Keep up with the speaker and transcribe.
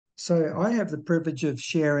So I have the privilege of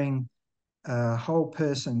sharing whole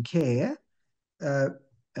person care,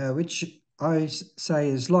 which I say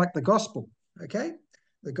is like the gospel, okay?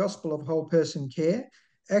 The gospel of whole person care.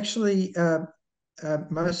 Actually,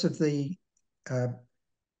 most of the uh,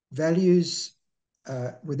 values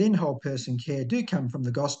within whole person care do come from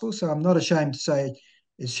the gospel, so I'm not ashamed to say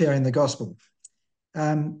is sharing the gospel.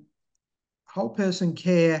 Whole person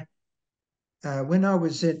care, when I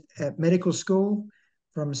was at medical school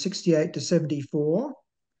from 68 to 74,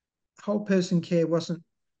 whole person care wasn't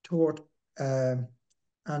taught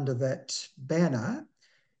under that banner.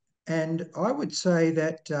 And I would say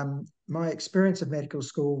that my experience of medical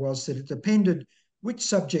school was that it depended which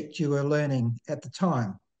subject you were learning at the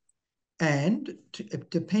time. And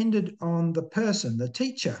it depended on the person, the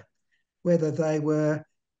teacher, whether they were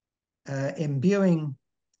imbuing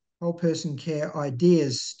whole person care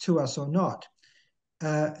ideas to us or not.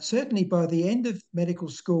 Certainly by the end of medical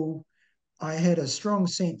school, I had a strong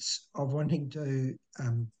sense of wanting to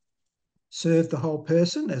serve the whole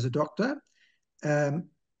person as a doctor.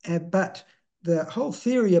 But the whole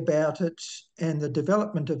theory about it and the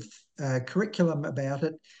development of curriculum about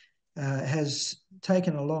it has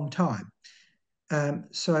taken a long time.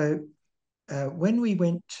 So when we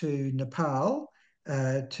went to Nepal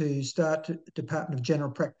to start Department of General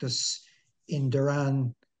Practice in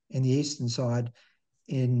Dharan in the eastern side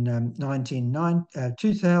in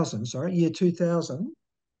 2000, year 2000,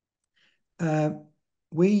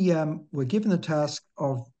 we were given the task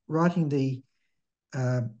of writing the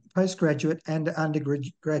postgraduate and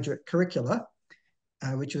undergraduate curricula,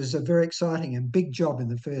 which was a very exciting and big job in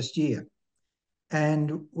the first year.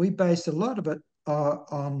 And we based a lot of it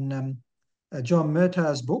on John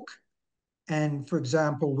Murtaugh's book. And for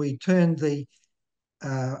example, we turned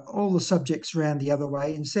all the subjects around the other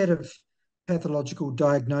way. Instead of pathological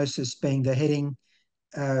diagnosis being the heading,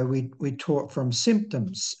 we taught from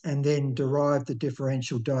symptoms and then derived the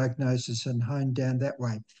differential diagnosis and honed down that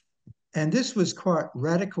way. And this was quite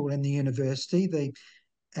radical in the university. The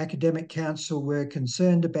academic council were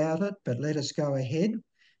concerned about it, but let us go ahead.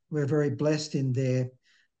 We're very blessed in their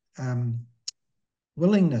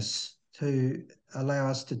willingness to allow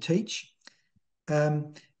us to teach.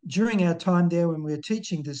 During our time there, when we were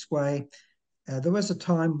teaching this way, there was a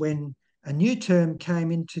time when a new term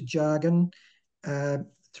came into jargon,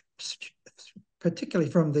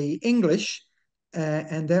 particularly from the English,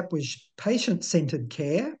 and that was patient-centred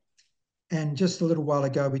care. And just a little while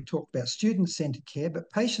ago, we talked about student-centred care,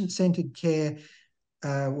 but patient-centred care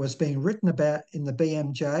was being written about in the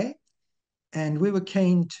BMJ, and we were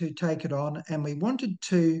keen to take it on, and we wanted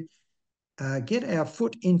to get our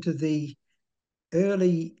foot into the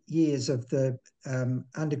early years of the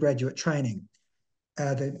undergraduate training.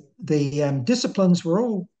 The disciplines were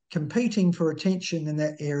all competing for attention in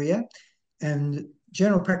that area, and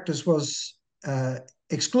general practice was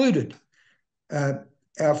excluded.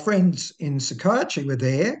 Our friends in psychiatry were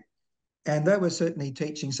there, and they were certainly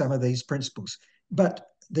teaching some of these principles. But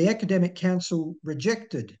the Academic Council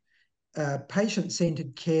rejected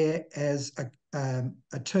patient-centred care as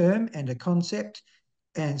a term and a concept,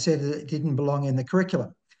 and said that it didn't belong in the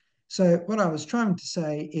curriculum. So what I was trying to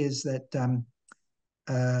say is that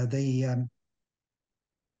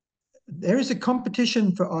there is a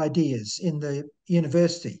competition for ideas in the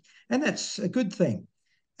university, and that's a good thing.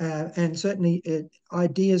 And certainly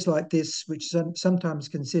ideas like this, which sometimes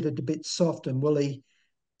considered a bit soft and woolly,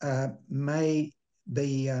 may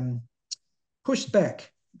be pushed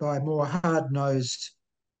back by more hard-nosed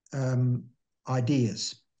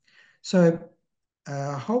ideas. So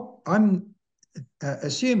I'm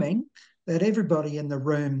assuming that everybody in the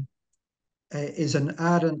room is an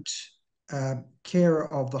ardent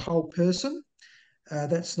carer of the whole person.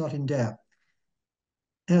 That's not in doubt.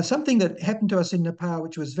 Now, something that happened to us in Nepal,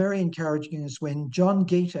 which was very encouraging, is when John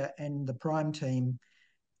Geeta and the Prime team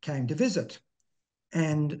came to visit.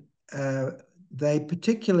 And they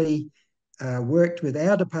particularly worked with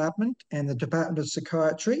our department and the Department of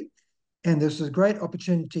Psychiatry. And this was a great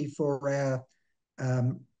opportunity for our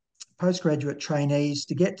postgraduate trainees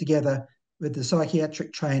to get together with the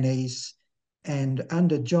psychiatric trainees. And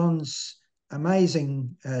under John's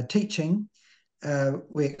amazing teaching,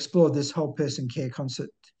 we explored this whole person care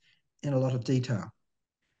concept in a lot of detail.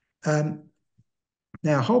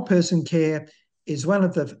 Now, whole person care is one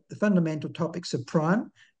of the fundamental topics of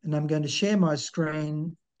Prime, and I'm going to share my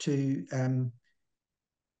screen to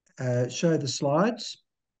show the slides.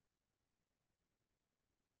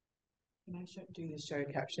 Can I do the show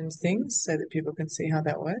captions things so that people can see how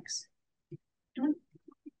that works?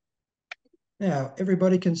 Now,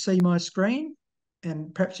 everybody can see my screen,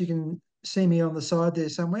 and perhaps you can see me on the side there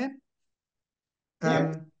somewhere?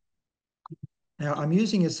 Yeah. Now, I'm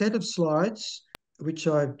using a set of slides which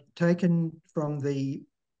I've taken from the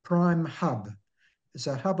Prime Hub. It's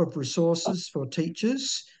a hub of resources for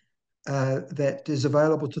teachers that is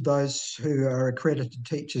available to those who are accredited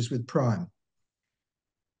teachers with Prime.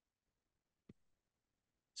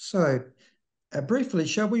 So, briefly,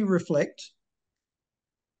 shall we reflect?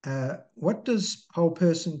 What does whole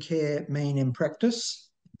person care mean in practice,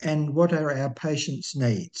 and what are our patients'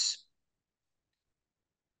 needs?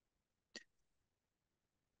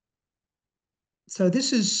 So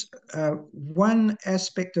this is one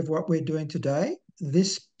aspect of what we're doing today.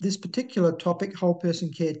 This particular topic, whole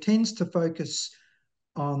person care, tends to focus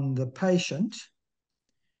on the patient,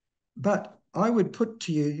 but I would put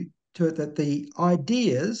to it that the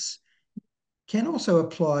ideas can also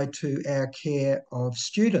apply to our care of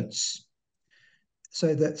students.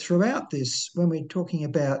 So that throughout this, when we're talking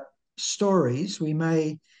about stories, we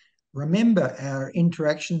may remember our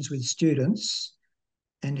interactions with students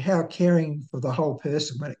and how caring for the whole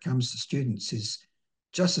person when it comes to students is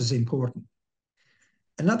just as important.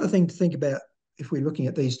 Another thing to think about if we're looking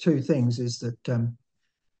at these two things is that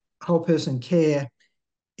whole person care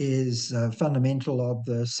is fundamental of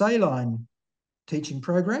the Saline teaching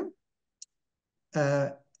program.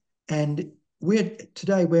 And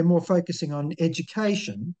today we're more focusing on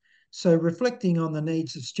education, so reflecting on the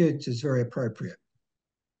needs of students is very appropriate.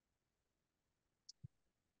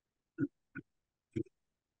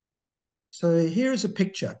 So here is a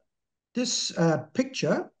picture. This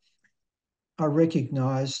picture I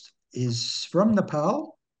recognised is from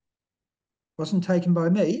Nepal. Wasn't taken by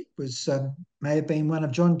me. It was may have been one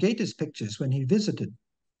of John Gita's pictures when he visited.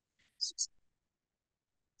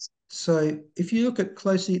 So if you look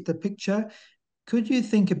closely at the picture, could you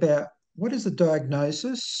think about what is the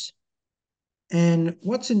diagnosis and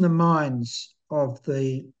what's in the minds of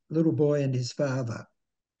the little boy and his father?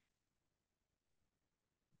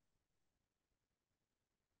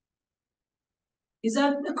 Is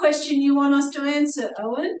that the question you want us to answer,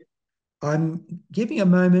 Owen? I'm giving a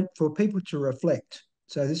moment for people to reflect.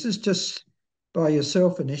 So this is just by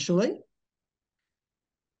yourself initially.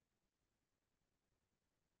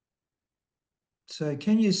 So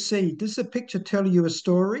can you see, does the picture tell you a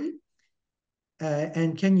story?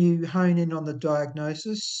 And can you hone in on the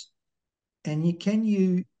diagnosis? And can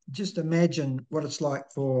you just imagine what it's like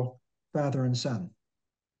for father and son?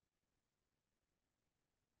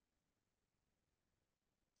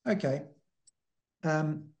 Okay.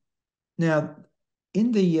 Now,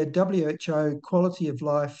 in the WHO quality of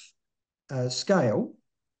life scale,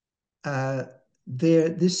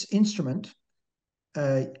 this instrument,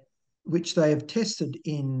 which they have tested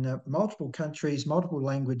in multiple countries, multiple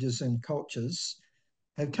languages and cultures,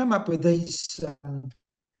 have come up with these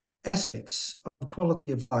aspects of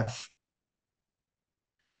quality of life: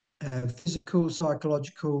 physical,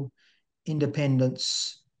 psychological,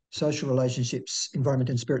 independence, social relationships, environment,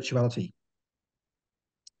 and spirituality.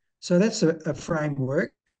 So that's a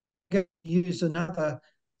framework. I'm going to use another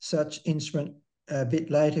such instrument a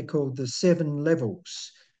bit later called the 7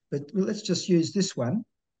 levels, but let's just use this one.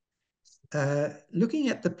 Looking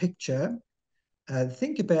at the picture,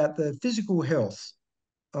 think about the physical health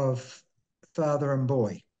of father and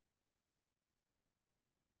boy.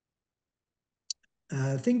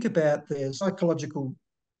 Think about their psychological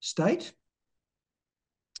state,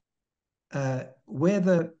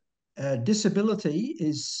 whether disability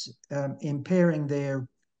is impairing their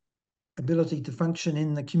ability to function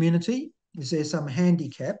in the community. Is there some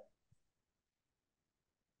handicap?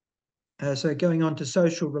 So going on to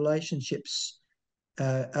social relationships,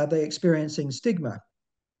 are they experiencing stigma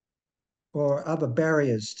or other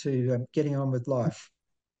barriers to getting on with life?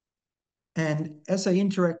 And as they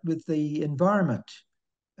interact with the environment,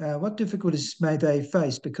 what difficulties may they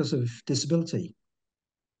face because of disability?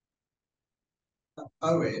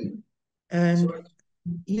 Owen? And sorry,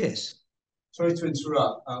 yes. sorry to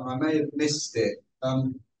interrupt. I may have missed it.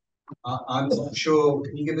 I'm not sure.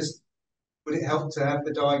 Can you give us, would it help to have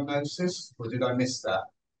the diagnosis, or did I miss that?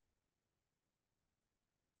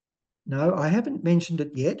 No, I haven't mentioned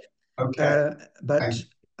it yet. Okay. But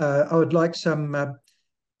I would like some,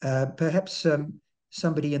 perhaps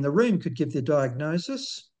somebody in the room could give the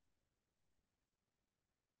diagnosis.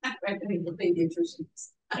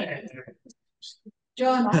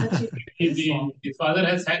 John, I'll let you. The father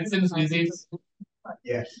has Hansen's disease.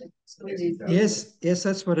 Yes. Yes,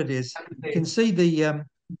 that's what it is. You can see the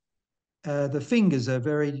fingers are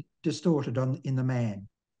very distorted in the man.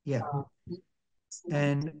 Yeah.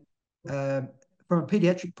 And from a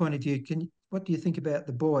pediatric point of view, what do you think about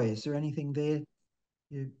the boy? Is there anything there?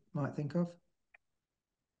 might think of?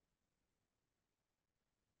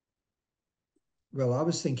 Well, I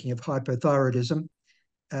was thinking of hypothyroidism,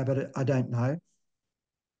 but I don't know.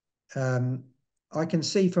 I can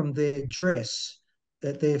see from their dress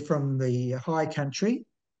that they're from the high country.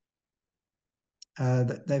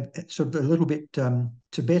 That they're sort of a little bit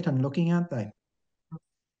Tibetan looking, aren't they?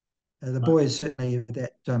 The boys certainly,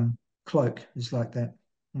 that cloak is like that.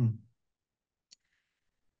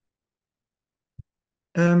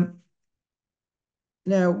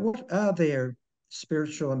 Now, what are their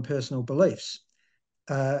spiritual and personal beliefs?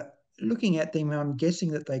 Looking at them, I'm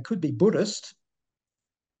guessing that they could be Buddhist.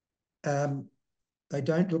 They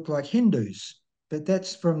don't look like Hindus, but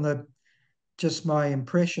that's from just my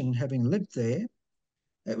impression having lived there.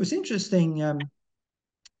 It was interesting.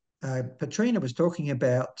 Petrina was talking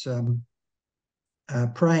about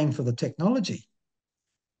praying for the technology.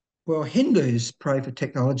 Well, Hindus pray for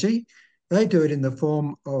technology. They do it in the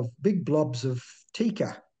form of big blobs of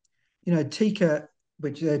tika. You know, tika,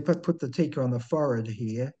 which they put the tika on the forehead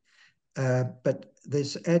here, but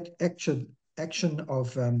there's action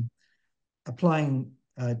of applying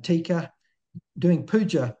tika, doing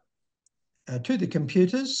puja to the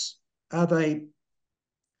computers. Are they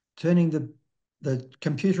turning the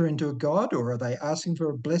computer into a god, or are they asking for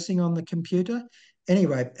a blessing on the computer?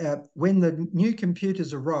 Anyway, when the new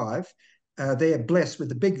computers arrive, they're blessed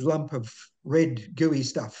with a big lump of red gooey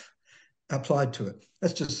stuff applied to it.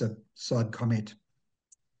 That's just a side comment.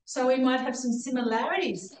 So we might have some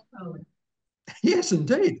similarities, Owen. Yes,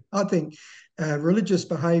 indeed. I think religious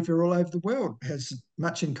behaviour all over the world has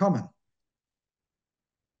much in common.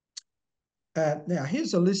 Now,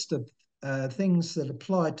 here's a list of things that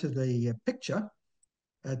apply to the picture.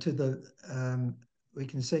 We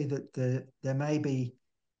can see that there may be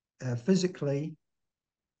physically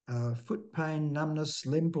foot pain, numbness,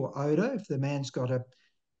 limp or odour. If the man's got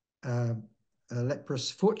a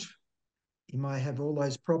leprous foot, he might have all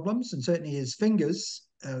those problems, and certainly his fingers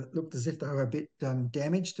looked as if they were a bit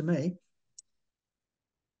damaged to me.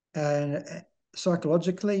 And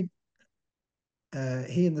psychologically,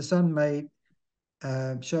 he and the son may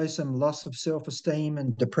show some loss of self-esteem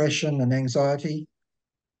and depression and anxiety.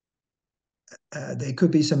 There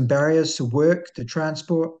could be some barriers to work, to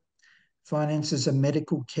transport, finances and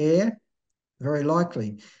medical care, very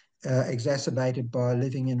likely exacerbated by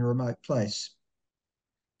living in a remote place.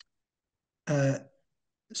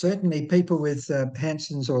 Certainly people with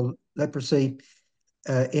Hansen's or leprosy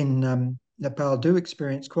in Nepal do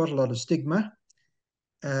experience quite a lot of stigma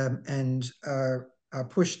and are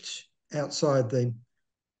pushed outside the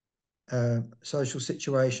social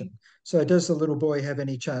situation. So does the little boy have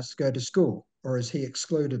any chance to go to school, or is he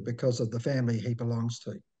excluded because of the family he belongs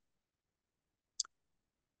to?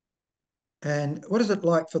 And what is it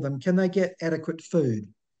like for them? Can they get adequate food?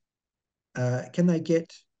 Can they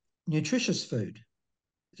get nutritious food?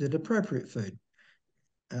 Is it appropriate food?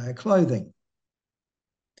 Clothing?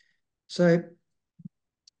 So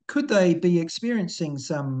could they be experiencing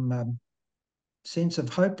some sense of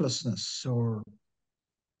hopelessness or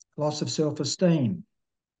loss of self-esteem,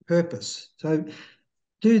 purpose? So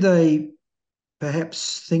do they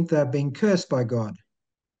perhaps think they're being cursed by God?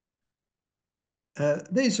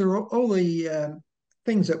 These are all the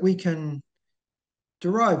things that we can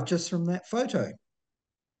derive just from that photo.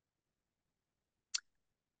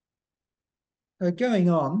 Going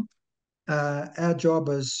on, our job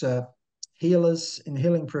as healers in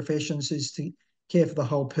healing professions is to care for the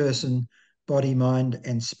whole person, body, mind,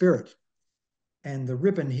 and spirit. And the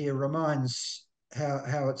ribbon here reminds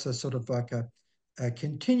how it's a sort of like a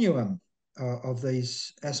continuum of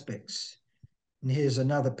these aspects. And here's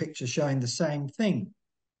another picture showing the same thing,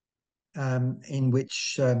 in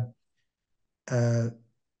which our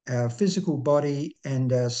physical body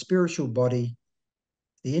and our spiritual body,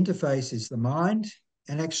 the interface is the mind,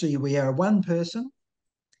 and actually we are one person.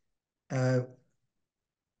 We're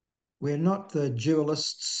not the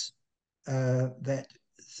dualists that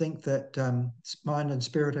think that mind and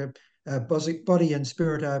spirit body and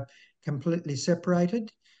spirit are completely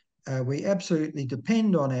separated. We absolutely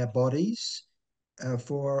depend on our bodies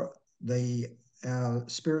for our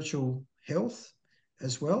spiritual health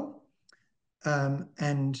as well.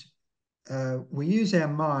 And we use our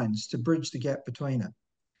minds to bridge the gap between it.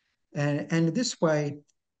 And in this way,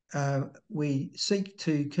 we seek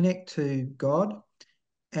to connect to God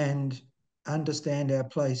and understand our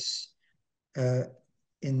place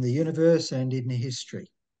in the universe and in history.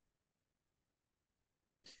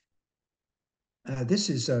 This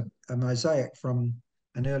is a mosaic from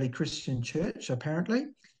an early Christian church, apparently,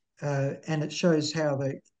 and it shows how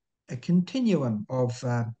a continuum of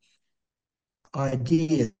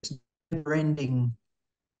ideas, never-ending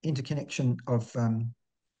interconnection of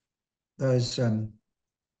those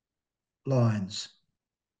lines.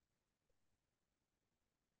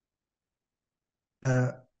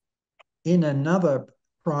 In another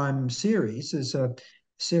prime series, there's a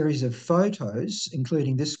series of photos,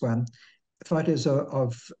 including this one, photos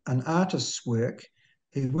of an artist's work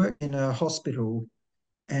who worked in a hospital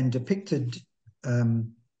and depicted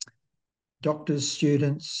doctors,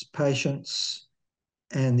 students, patients,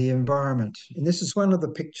 and the environment. And this is one of the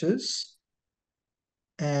pictures.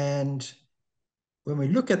 And when we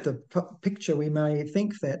look at the picture, we may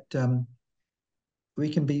think that we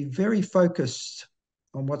can be very focused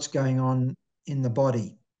on what's going on in the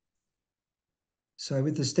body. So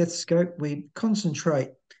with the stethoscope, we concentrate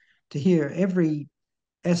to hear every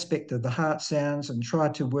aspect of the heart sounds and try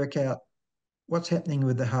to work out what's happening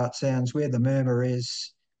with the heart sounds, where the murmur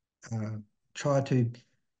is, try to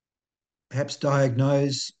perhaps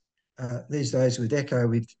diagnose. These days with echo,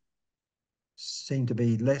 we seem to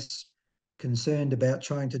be less concerned about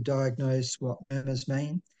trying to diagnose what murmurs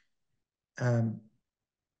mean.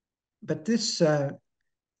 But this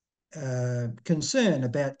concern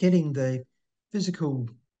about getting the physical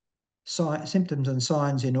symptoms and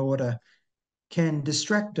signs in order can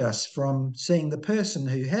distract us from seeing the person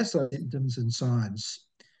who has those symptoms and signs.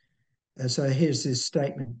 So here's this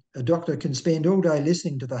statement: a doctor can spend all day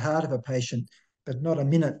listening to the heart of a patient, but not a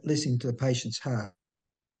minute listening to the patient's heart.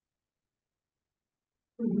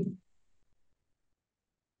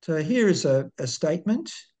 So here is a statement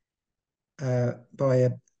by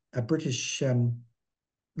a British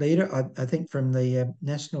leader, I think from the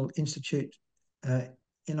National Institute,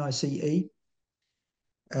 NICE.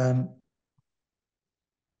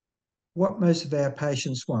 What most of our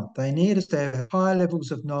patients want. They need us to have high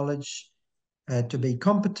levels of knowledge, to be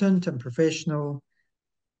competent and professional,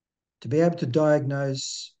 to be able to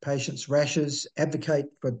diagnose patients' rashes, advocate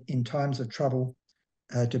for in times of trouble,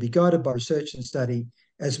 to be guided by research and study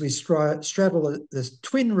as we straddle the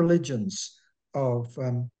twin religions of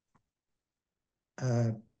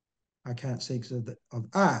I can't see because of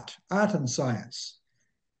art and science.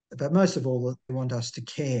 But most of all, they want us to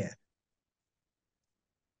care.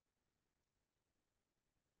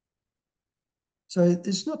 So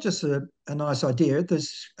it's not just a nice idea.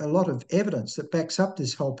 There's a lot of evidence that backs up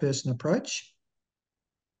this whole person approach.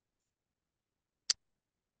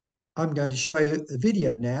 I'm going to show you the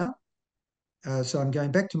video now. So I'm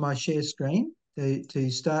going back to my share screen to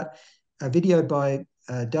start a video by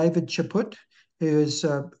David Chaput, who is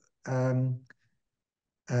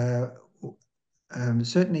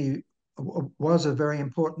certainly was a very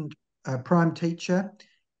important prime teacher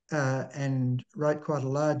and wrote quite a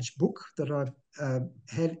large book that I've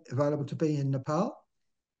had available to be in Nepal.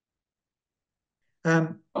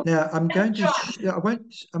 Now I'm going to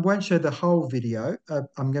I won't show the whole video.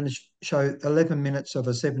 I'm going to show 11 minutes of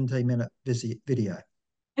a 17-minute video.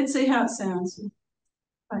 Let's see how it sounds.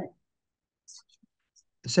 Right.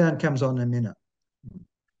 The sound comes on in a minute.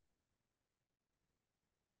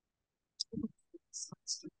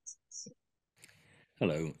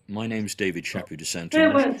 Hello, my name's David Chaput de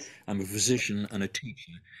Santos. I'm a physician and a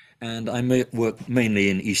teacher, and I work mainly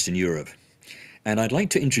in Eastern Europe. And I'd like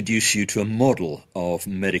to introduce you to a model of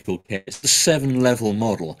medical care. It's the 7-level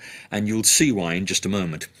model, and you'll see why in just a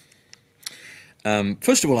moment.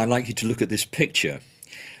 First of all, I'd like you to look at this picture.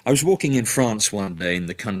 I was walking in France one day in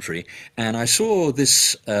the country, and I saw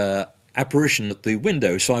this apparition at the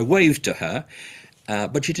window, so I waved to her,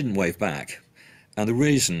 but she didn't wave back. And the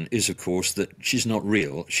reason is, of course, that she's not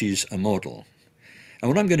real, she's a model. And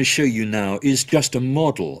what I'm going to show you now is just a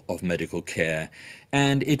model of medical care,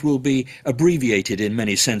 and it will be abbreviated in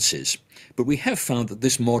many senses. But we have found that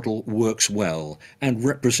this model works well and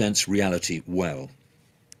represents reality well.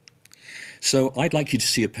 So I'd like you to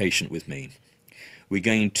see a patient with me. We're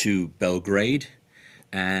going to Belgrade,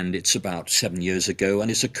 and it's about 7 years ago,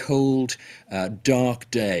 and it's a cold,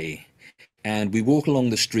 dark day. And we walk along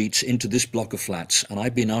the streets into this block of flats, and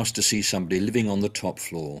I've been asked to see somebody living on the top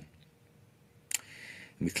floor.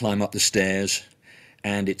 And we climb up the stairs,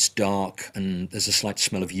 and it's dark, and there's a slight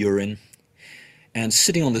smell of urine. And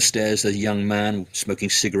sitting on the stairs, there's a young man smoking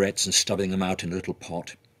cigarettes and stubbing them out in a little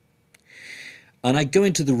pot. And I go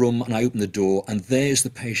into the room, and I open the door, and there's the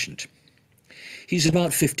patient. He's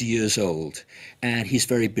about 50 years old, and he's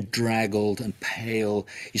very bedraggled and pale.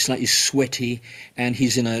 He's slightly sweaty, and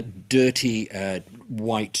he's in a dirty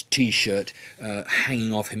white t-shirt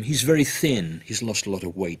hanging off him. He's very thin. He's lost a lot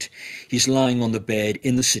of weight. He's lying on the bed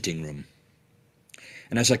in the sitting room.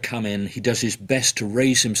 And as I come in, he does his best to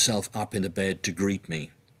raise himself up in the bed to greet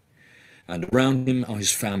me. And around him are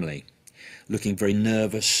his family. looking very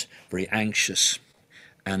nervous, very anxious,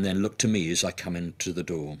 and then look to me as I come into the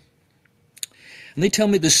door. And they tell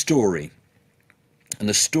me this story. And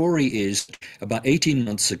the story is, about 18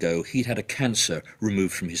 months ago, he'd had a cancer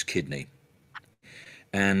removed from his kidney.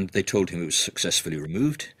 And they told him it was successfully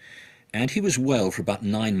removed. And he was well for about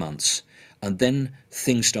 9 months. And then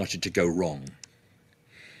things started to go wrong.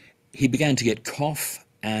 He began to get cough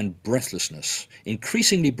and breathlessness,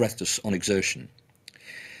 increasingly breathless on exertion.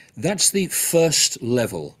 That's the first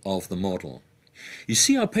level of the model. You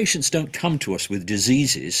see, our patients don't come to us with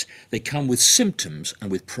diseases, they come with symptoms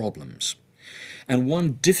and with problems. And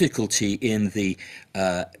one difficulty in the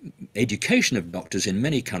education of doctors in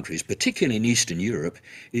many countries, particularly in Eastern Europe,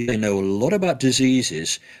 is they know a lot about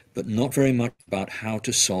diseases, but not very much about how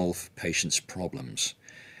to solve patients' problems.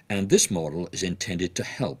 And this model is intended to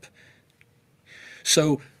help.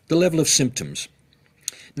 So, the level of symptoms.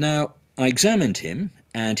 Now, I examined him,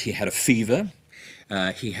 and he had a fever,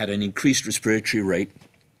 he had an increased respiratory rate,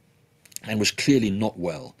 and was clearly not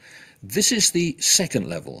well. This is the second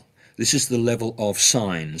level. This is the level of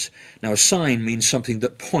signs. Now, a sign means something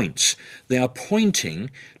that points. They are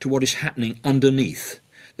pointing to what is happening underneath.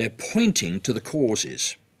 They're pointing to the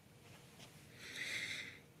causes.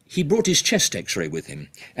 He brought his chest x-ray with him,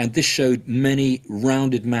 and this showed many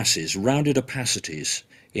rounded masses, rounded opacities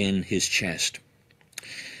in his chest.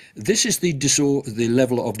 This is the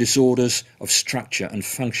level of disorders of structure and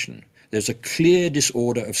function. There's a clear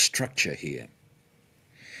disorder of structure here.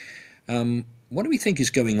 What do we think is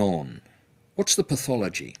going on? What's the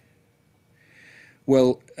pathology?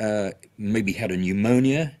 Well, maybe he had a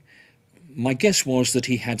pneumonia. My guess was that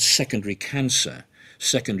he had secondary cancer,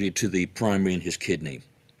 secondary to the primary in his kidney.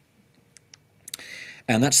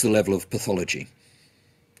 And that's the level of pathology.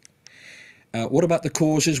 What about the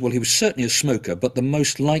causes? Well, he was certainly a smoker, but the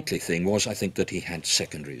most likely thing was, I think, that he had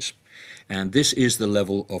secondaries. And this is the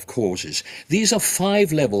level of causes. These are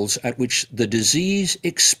 5 levels at which the disease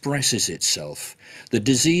expresses itself. The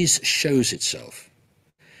disease shows itself.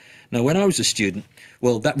 Now, when I was a student,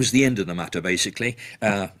 well, that was the end of the matter, basically.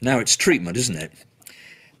 Now it's treatment, isn't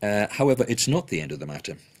it? However, it's not the end of the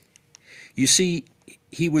matter. You see,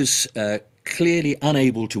 he was clearly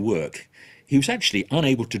unable to work. He was actually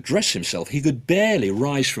unable to dress himself. He could barely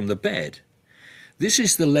rise from the bed. This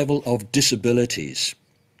is the level of disabilities.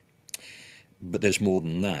 But there's more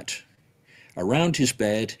than that. Around his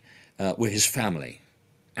bed were his family,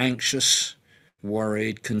 anxious,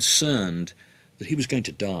 worried, concerned that he was going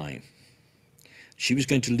to die. She was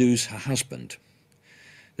going to lose her husband.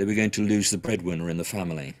 They were going to lose the breadwinner in the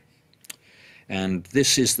family. And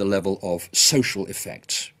this is the level of social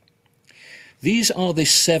effects. These are the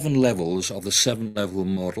 7 levels of the 7-level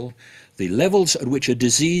model, the levels at which a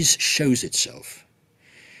disease shows itself.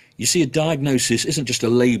 You see, a diagnosis isn't just a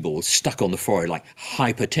label stuck on the forehead like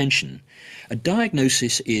hypertension. A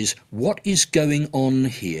diagnosis is what is going on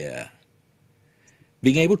here.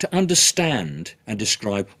 Being able to understand and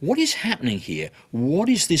describe what is happening here. What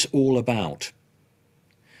is this all about?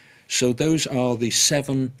 So those are the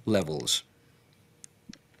 7 levels.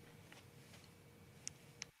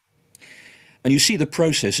 And you see the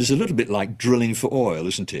process is a little bit like drilling for oil,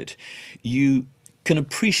 isn't it? You can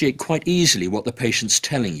appreciate quite easily what the patient's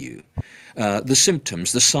telling you, the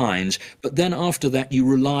symptoms, the signs, but then after that you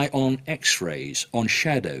rely on x-rays, on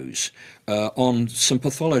shadows, on some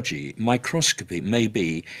pathology, microscopy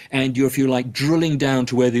maybe, and you're, if you like, drilling down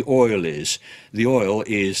to where the oil is. The oil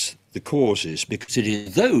is the causes, because it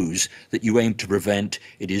is those that you aim to prevent,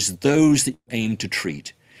 it is those that you aim to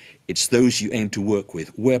treat, it's those you aim to work with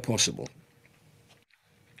where possible.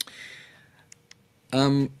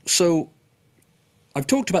 So I've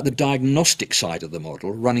talked about the diagnostic side of the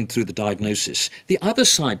model, running through the diagnosis. The other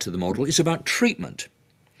side to the model is about treatment.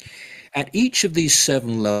 At each of these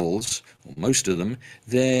 7 levels, or most of them,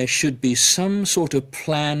 there should be some sort of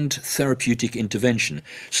planned therapeutic intervention.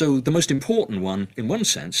 So the most important one, in one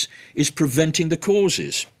sense, is preventing the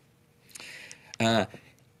causes.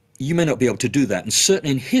 You may not be able to do that, and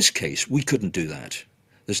certainly in his case, we couldn't do that.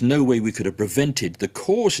 There's no way we could have prevented the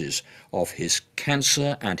causes of his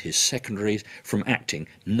cancer and his secondaries from acting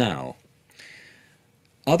now.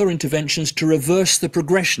 Other interventions to reverse the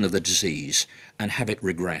progression of the disease and have it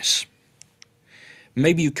regress.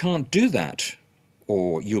 Maybe you can't do that,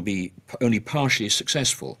 or you'll be only partially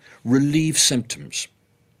successful. Relieve symptoms.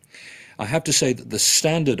 I have to say that the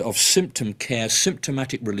standard of symptom care,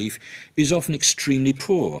 symptomatic relief, is often extremely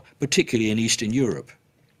poor, particularly in Eastern Europe.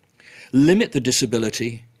 Limit the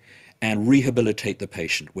disability and rehabilitate the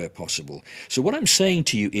patient where possible. So what I'm saying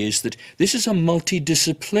to you is that this is a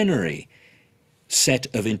multidisciplinary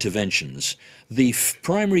set of interventions, the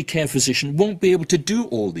primary care physician won't be able to do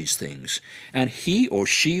all these things, and he or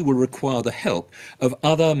she will require the help of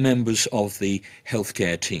other members of the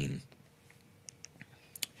healthcare team.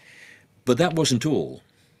 But that wasn't all.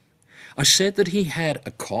 I said that he had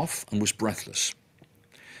a cough and was breathless.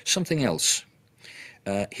 Something else.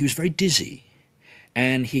 He was very dizzy,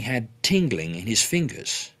 and he had tingling in his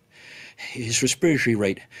fingers. His respiratory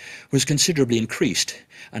rate was considerably increased,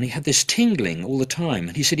 and he had this tingling all the time,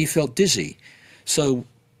 and he said he felt dizzy. So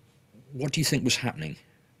what do you think was happening?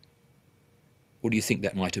 What do you think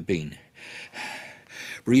that might have been?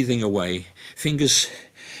 Breathing away, fingers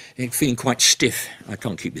feeling quite stiff. I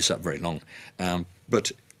can't keep this up very long,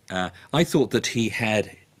 but I thought that he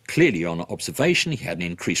had, clearly on observation, he had an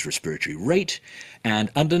increased respiratory rate,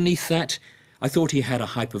 and underneath that I thought he had a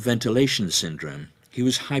hyperventilation syndrome. He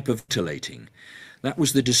was hyperventilating. That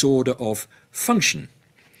was the disorder of function.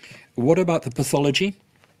 What about the pathology?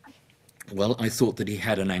 Well, I thought that he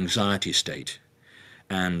had an anxiety state.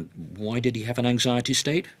 And why did he have an anxiety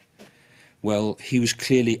state? Well, he was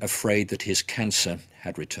clearly afraid that his cancer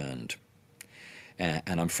had returned. And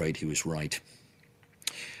I'm afraid he was right.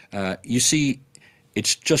 You see,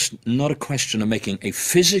 it's just not a question of making a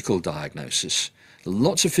physical diagnosis.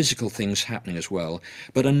 Lots of physical things happening as well,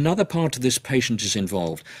 but another part of this patient is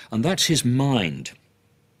involved, and that's his mind.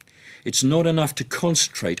 It's not enough to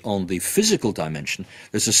concentrate on the physical dimension.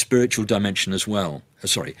 There's a spiritual dimension as well.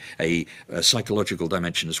 A psychological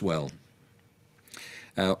dimension as well.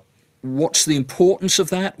 What's the importance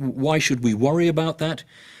of that? Why should we worry about that?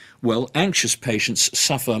 Well, anxious patients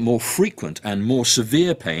suffer more frequent and more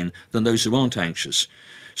severe pain than those who aren't anxious.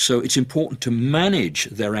 So it's important to manage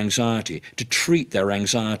their anxiety, to treat their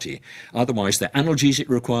anxiety. Otherwise, their analgesic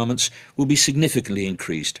requirements will be significantly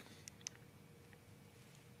increased.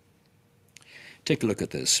 Take a look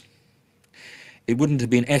at this. It wouldn't have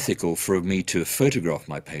been ethical for me to photograph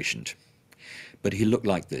my patient, but he looked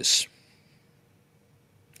like this.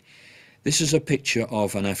 This is a picture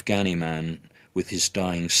of an Afghani man with his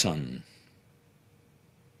dying son.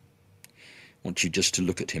 I want you just to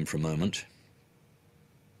look at him for a moment.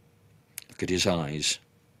 Look at his eyes.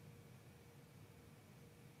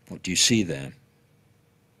 What do you see there?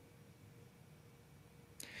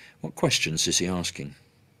 What questions is he asking?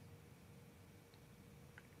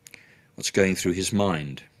 What's going through his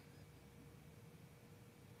mind?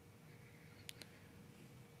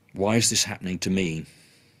 Why is this happening to me?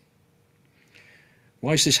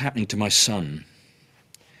 Why is this happening to my son?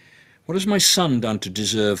 What has my son done to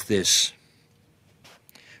deserve this?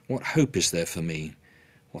 What hope is there for me?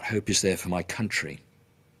 What hope is there for my country?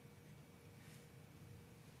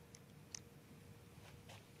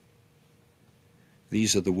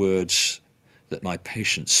 These are the words that my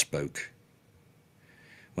patient spoke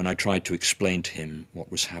when I tried to explain to him what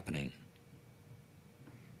was happening.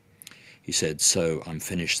 He said, "So I'm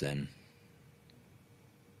finished then."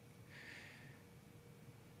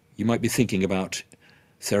 You might be thinking about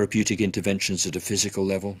therapeutic interventions at a physical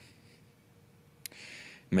level,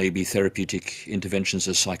 maybe therapeutic interventions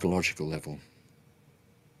at a psychological level.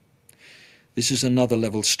 This is another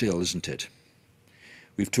level still, isn't it?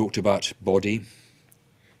 We've talked about body,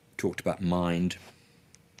 talked about mind.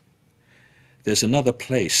 There's another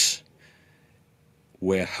place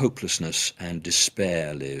where hopelessness and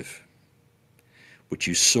despair live, which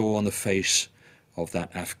you saw on the face of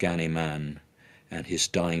that Afghani man and his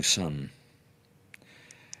dying son.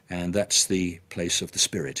 And that's the place of the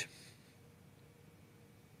spirit.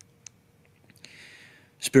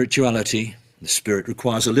 Spirituality, the spirit,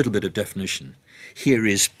 requires a little bit of definition. Here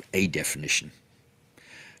is a definition.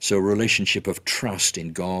 So a relationship of trust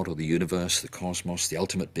in God or the universe, the cosmos, the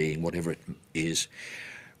ultimate being, whatever it is,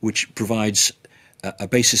 which provides a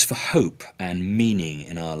basis for hope and meaning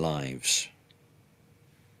in our lives.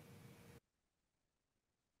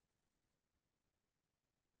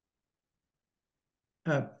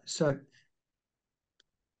 So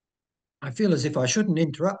I feel as if I shouldn't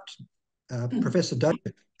interrupt Professor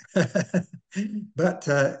David, but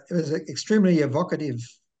it was an extremely evocative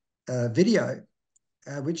video,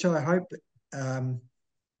 which I hope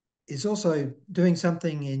is also doing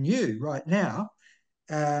something in you right now.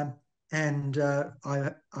 And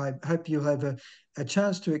I hope you'll have a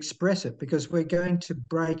chance to express it, because we're going to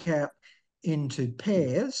break out into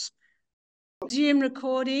pairs. Zoom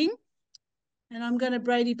recording, and I'm going to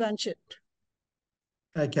Brady Bunch it.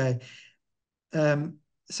 Okay.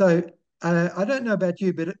 So I don't know about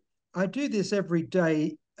you, but I do this every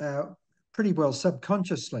day pretty well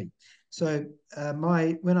subconsciously. So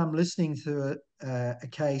when I'm listening to a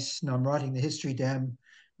case and I'm writing the history down,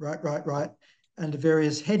 right, under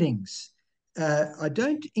various headings, I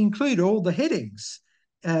don't include all the headings,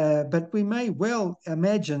 but we may well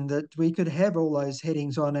imagine that we could have all those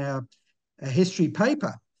headings on our history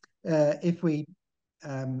paper if we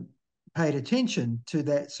paid attention to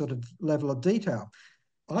that sort of level of detail.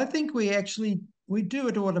 I think we do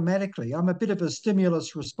it automatically. I'm a bit of a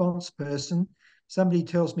stimulus response person. Somebody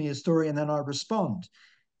tells me a story and then I respond.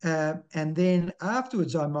 And then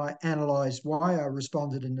afterwards, I might analyse why I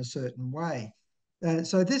responded in a certain way.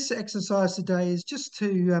 So this exercise today is just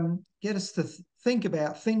to get us to think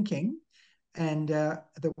about thinking and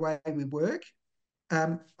the way we work.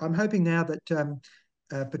 I'm hoping now that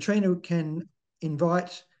Petrina can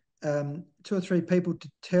invite 2 or 3 people to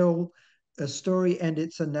tell a story and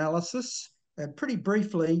its analysis pretty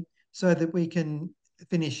briefly so that we can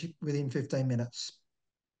finish within 15 minutes.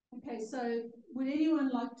 Okay, so would anyone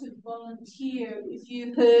like to volunteer if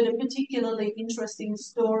you've heard a particularly interesting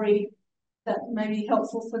story that may be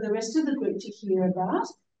helpful for the rest of the group to hear about?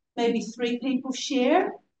 Maybe 3 people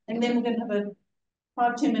share, and then we're going to have a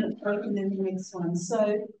 5-10 minute break and then the next one.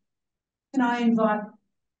 So can I invite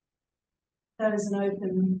that as an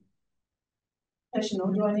open session,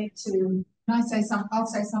 or do I need to? Can I say something? I'll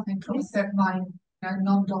say something from my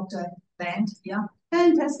non-doctor land. Yeah.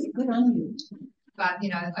 Fantastic, good on you. But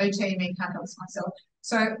OT me can't help myself.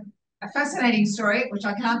 So a fascinating story, which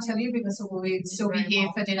I can't tell you because we'll still be here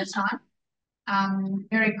for dinner time.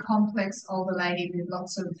 Very complex older lady with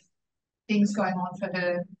lots of things going on for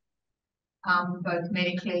her, both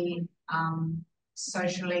medically,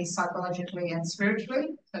 socially, psychologically, and spiritually.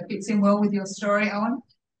 So it fits in well with your story, Owen.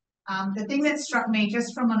 The thing that struck me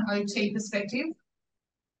just from an OT perspective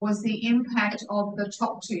was the impact of the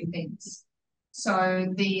top 2 things. So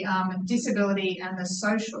the disability and the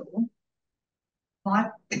social. My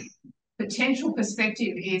potential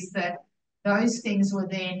perspective is that those things were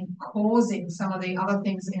then causing some of the other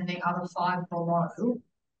things in the other 5 below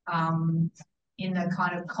in the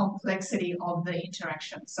kind of complexity of the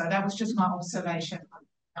interaction. So that was just my observation.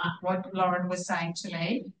 What Lauren was saying to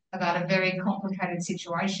me about a very complicated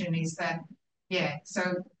situation is that,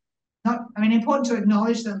 so important to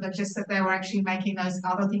acknowledge them, but just that they were actually making those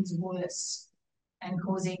other things worse and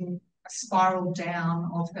causing a spiral down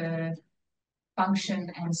of her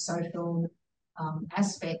function and social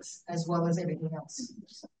aspects as well as everything else.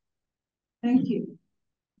 Thank you.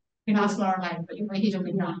 You can ask Lauren later, but we're here to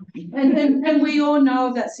be done. And we all know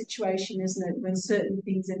of that situation, isn't it? When certain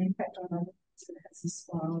things have impact on other things, it has a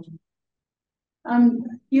spiral.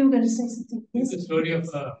 You were going to say something. Yes. It's the story of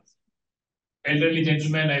an elderly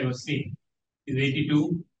gentleman I was seeing. He's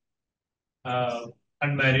 82,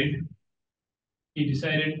 unmarried. He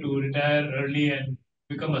decided to retire early and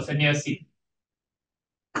become a sannyasi.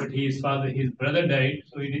 But his brother died,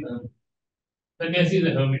 so he did. Sannyasi is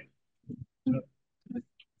a hermit.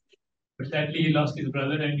 But sadly, he lost his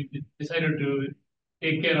brother and he decided to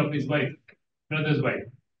take care of his brother's wife.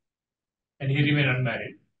 And he remained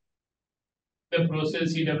unmarried. In the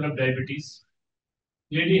process, he developed diabetes.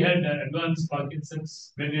 Lady had advanced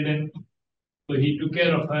Parkinson's, bedridden, so he took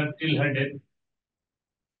care of her till her death.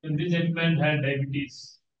 And this gentleman had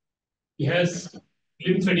diabetes. He has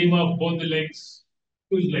lymphedema of both the legs,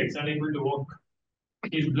 2 legs, unable to walk.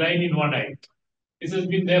 He is blind in one eye. This has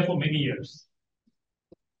been there for many years.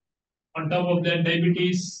 On top of that,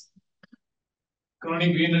 diabetes,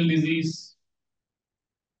 chronic renal disease,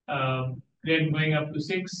 grade going up to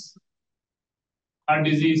 6, heart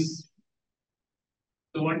disease.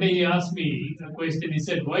 So one day he asked me a question. He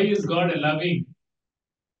said, why is God allowing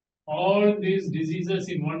all these diseases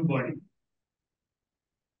in one body?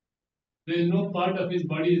 There is no part of his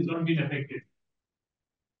body is not been affected.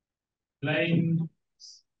 Blind,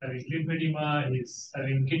 having lymphedema, he's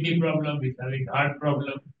having kidney problem, he's having heart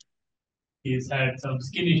problem, he's had some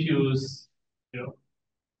skin issues, So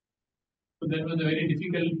that was a very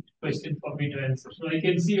difficult question for me to answer. So I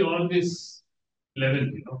can see all this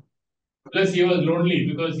level, Plus he was lonely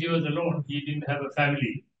because he was alone. He didn't have a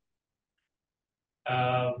family.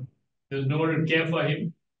 There was no one to care for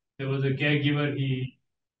him. There was a caregiver he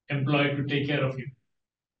employed to take care of him.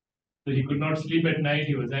 So he could not sleep at night.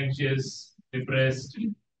 He was anxious, depressed.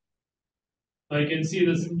 So I can see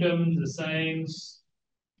the symptoms, the signs,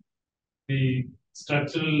 the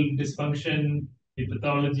structural dysfunction, the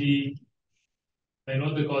pathology. I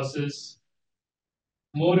know the causes.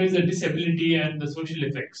 More is the disability and the social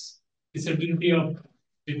effects. Disability of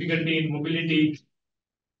difficulty in mobility.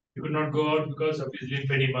 He could not go out because of his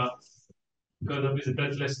lymphedema, because of his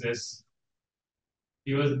breathlessness.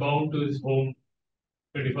 He was bound to his home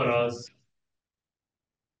 24 hours.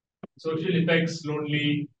 Social effects,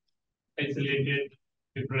 lonely, isolated,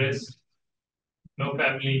 depressed, no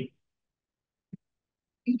family.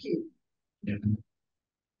 Thank you. Yeah.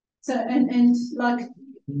 So, and like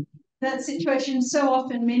that situation, so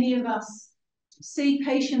often many of us see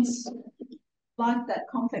patients like that,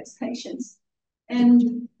 complex patients.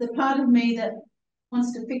 And the part of me that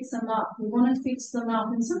wants to fix them up, we want to fix them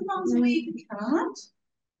up, and sometimes we can't.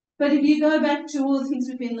 But if you go back to all the things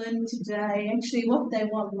we've been learning today, actually what they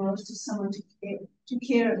want most is someone to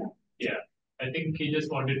care about. Yeah, I think he just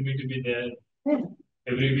wanted me to be there Yeah.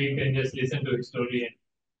 every week and just listen to his story.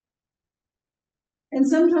 And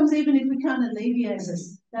sometimes even if we can't alleviate it,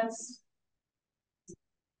 that's...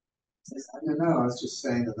 I don't know, I was just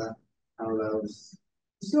saying that parallels.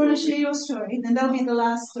 Do you want to share your story? Then that'll be the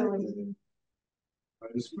last story.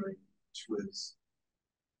 Rosemary, which was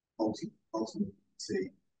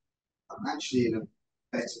ultimately, I'm actually in a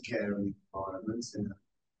better caring environment, in a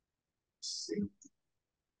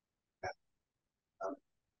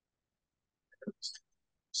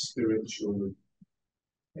spiritual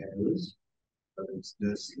areas, whether it's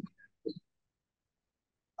nursing areas.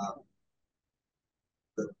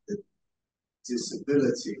 But the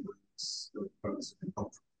disability was the focus of the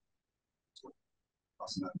conference.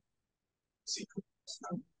 Secret.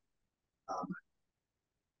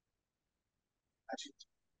 Actually,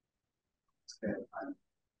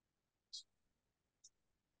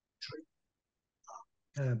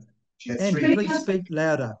 Andy, please speak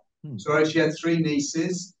louder. Sorry, she had 3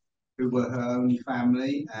 nieces who were her only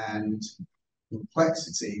family, and the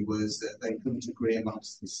complexity was that they couldn't agree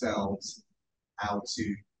amongst themselves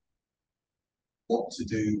what to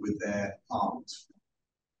do with their aunt.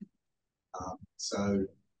 So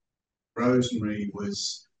Rosemary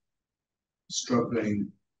was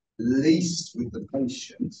struggling least with the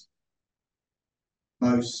patient,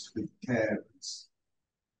 most with carers,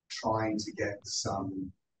 trying to get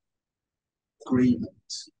some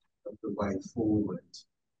agreement of the way forward.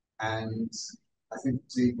 And I think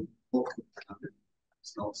the book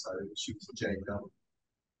it's not so she was a JW,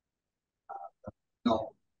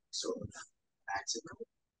 not sort of practical.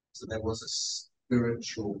 So there was a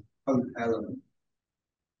spiritual hope element.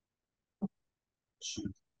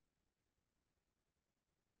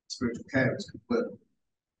 Spiritual carers could work.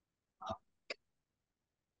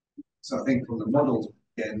 So I think from the model,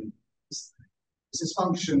 again, this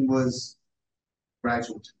function was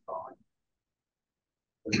gradual to fine.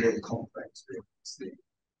 The real complex bit is the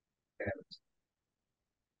carers.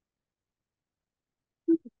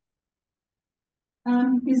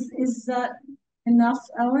 Is that enough,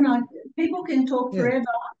 Owen? People can talk forever,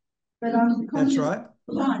 but I'm conscious. That's right.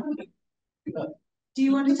 Fine. Do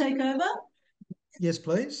you want to take over? Yes,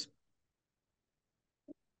 please.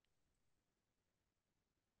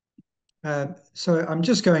 So I'm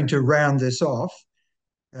just going to round this off.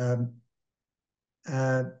 There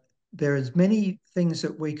is many things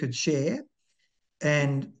that we could share,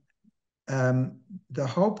 and the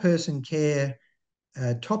whole person care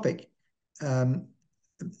topic,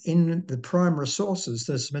 in the prime resources,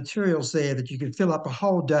 there's materials there that you could fill up a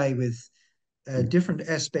whole day with different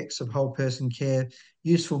aspects of whole person care,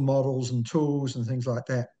 useful models and tools and things like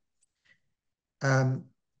that. I'll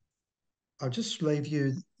just leave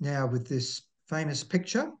you now with this famous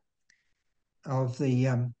picture of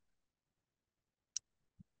the,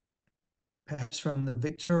 perhaps from the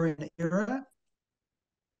Victorian era.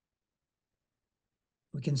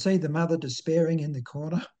 We can see the mother despairing in the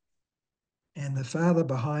corner and the father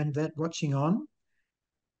behind that watching on.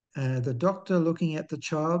 The doctor looking at the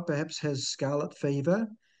child, perhaps has scarlet fever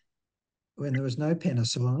when there was no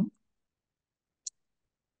penicillin,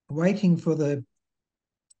 waiting for the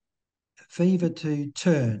fever to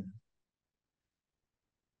turn,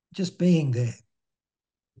 just being there.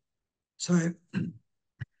 So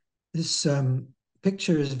this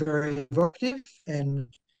picture is very evocative and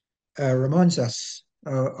reminds us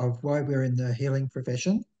of why we're in the healing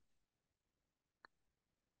profession.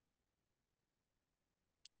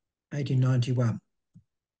 1891.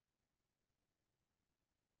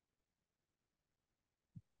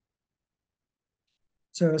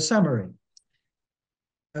 So a summary.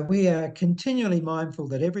 We are continually mindful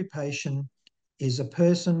that every patient is a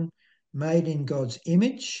person made in God's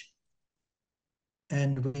image,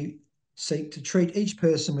 and we seek to treat each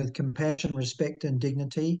person with compassion, respect, and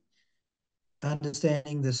dignity,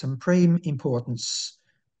 understanding the supreme importance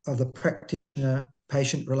of the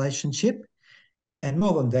practitioner-patient relationship, and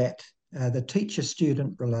more than that, the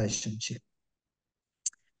teacher-student relationship.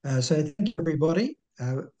 So thank you, everybody.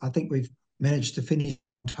 I think we've managed to finish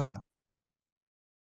on time.